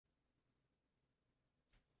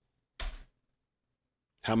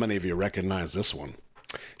How many of you recognize this one?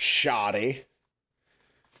 Shoddy.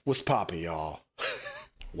 What's poppin', y'all?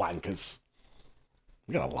 Wankers.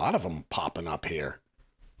 We got a lot of them popping up here.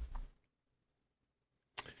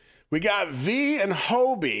 We got V and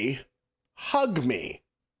Hobie, Hug Me.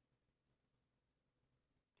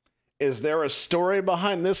 Is there a story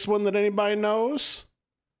behind this one that anybody knows?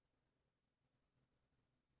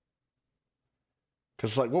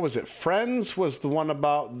 Because, like, what was it? Friends was the one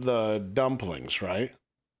about the dumplings, right?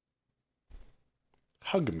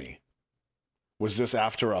 Hug Me. Was this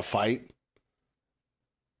after a fight?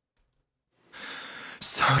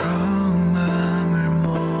 서러운 마음을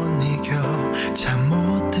못 이겨 잠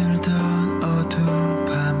못 들던 어두운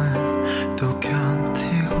밤을 또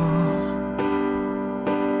견디고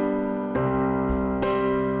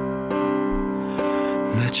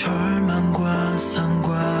내 절망과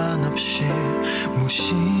상관없이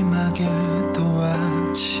무심하게 또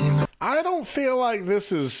아침을 I don't feel like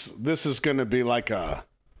this is going to be like a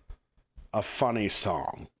funny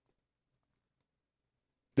song.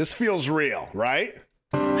 This feels real, right?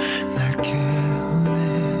 날 깨우네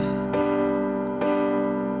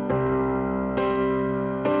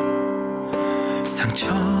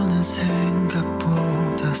상처는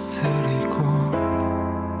생각보다 쓰리고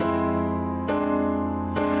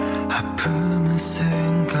아픔은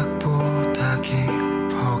생각보다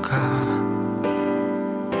깊어가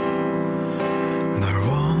널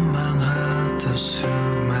원망하던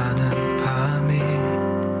수많은 밤이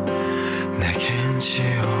내겐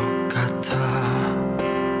지옥 같아.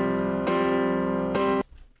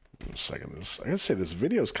 Second, I gotta say this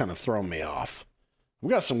video's kind of throwing me off. We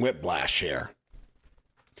got some whiplash here.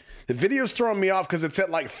 The video's throwing me off because it's at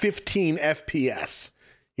like 15 FPS.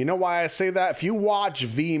 You know why I say that? If you watch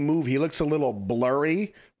V move, he looks a little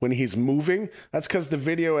blurry when he's moving. That's because the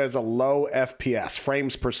video has a low FPS,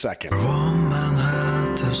 frames per second.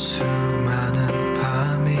 원망하던 수많은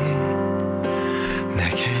밤이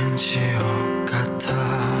내겐 지옥 같아.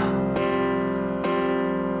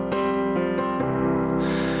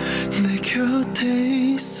 내 곁에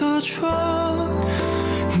있어줘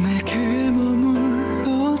내게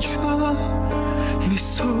머물러줘 네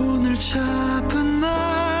손을 잡은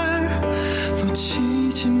날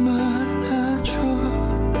놓치지 말아줘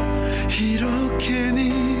이렇게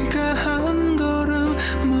네가 한 걸음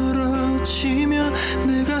멀어지면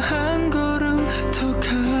내가 한 걸음 더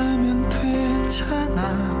가면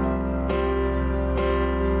되잖아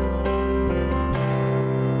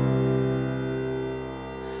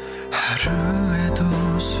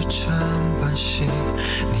하루에도 수천 번씩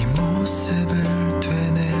네 모습을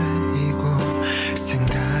되뇌이고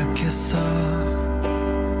생각했어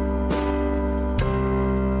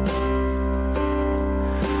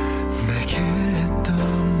내게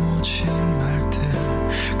했던 모진 말들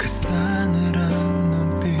그 싸늘한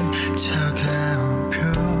눈빛 차가운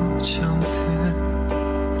표정들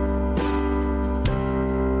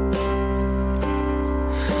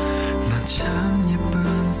넌 참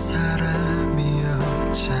예쁜 사람이었잖아.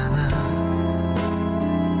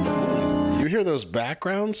 You hear those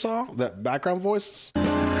background song, that background voices?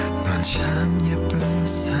 넌 참 예쁜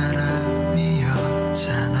사람이었잖아.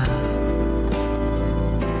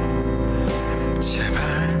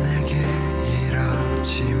 제발 내게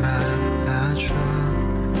이러지 말아줘.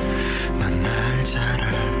 넌 날 잘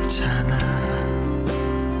알잖아.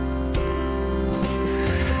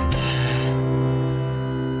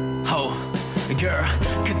 Girl,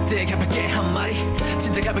 그때 가볍게 한 말이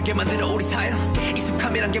진짜 가볍게 만들어 우리 사연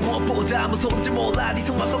익숙함이란 게 무엇보다 무서운지 몰라 네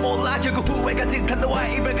속마음도 몰라 결국 후회 가득한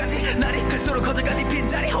너와의 이별까지 날이 갈수록 커져간 이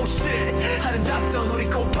빈자리 Oh shit 아름답던 우리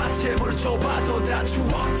꽃밭을 물어줘봐도 다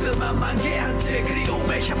추억들만 만개한 채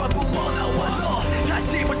그리움에 향만 뿜어나와 너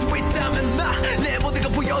다시 볼 수 있다면 나 내 모든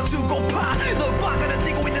걸 보여주고파 널 바가라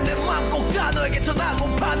뛰고 있는 내 맘 꼭 다 너에게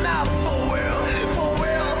전하고파 나 for real for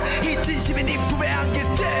real 이 진심이 네 품에 안길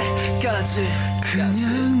때까지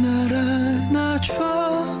그냥 날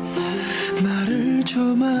안아줘 나를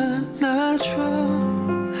좀 안아줘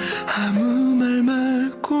아무 말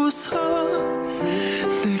말고서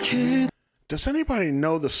내게 Does anybody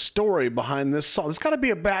know the story behind this song? There's got to be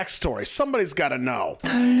a backstory. Somebody's got to know.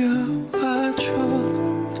 달려와줘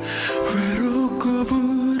외롭고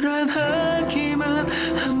불안하기만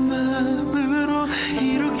한 마음으로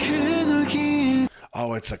이렇게 널 기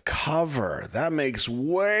Oh, it's a cover. That makes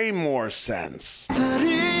way more sense.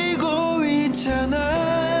 기다리고 있잖아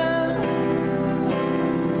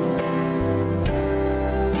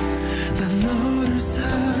난 너를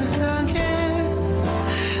사랑해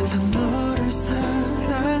난 너를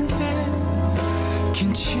사랑해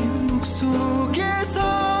긴 침묵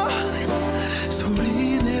속에서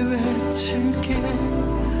소리내 외칠게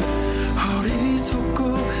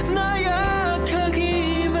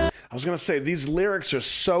was going to say, these lyrics are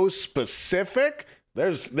so specific.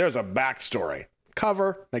 There's a backstory.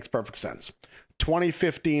 Cover makes perfect sense.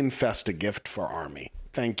 2015 Festa gift for Army.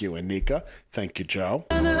 Thank you, Anika. Thank you, Joe.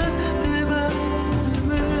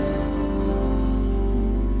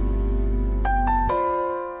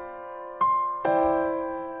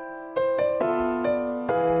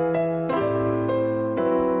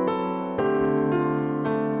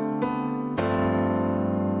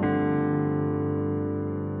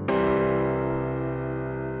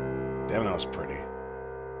 Damn, that was pretty.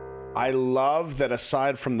 I love that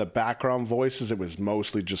aside from the background voices, it was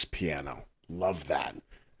mostly just piano. Love that.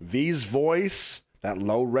 V's voice, that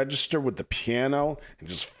low register with the piano, and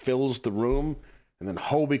just fills the room. And then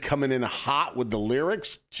Hobie coming in hot with the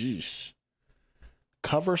lyrics. Jeez.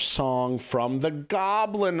 Cover song from the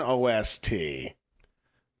Goblin OST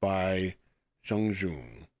by Jung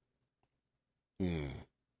Joon.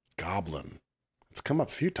 Goblin. It's come up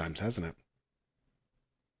a few times, hasn't it?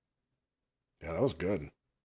 Yeah, that was good.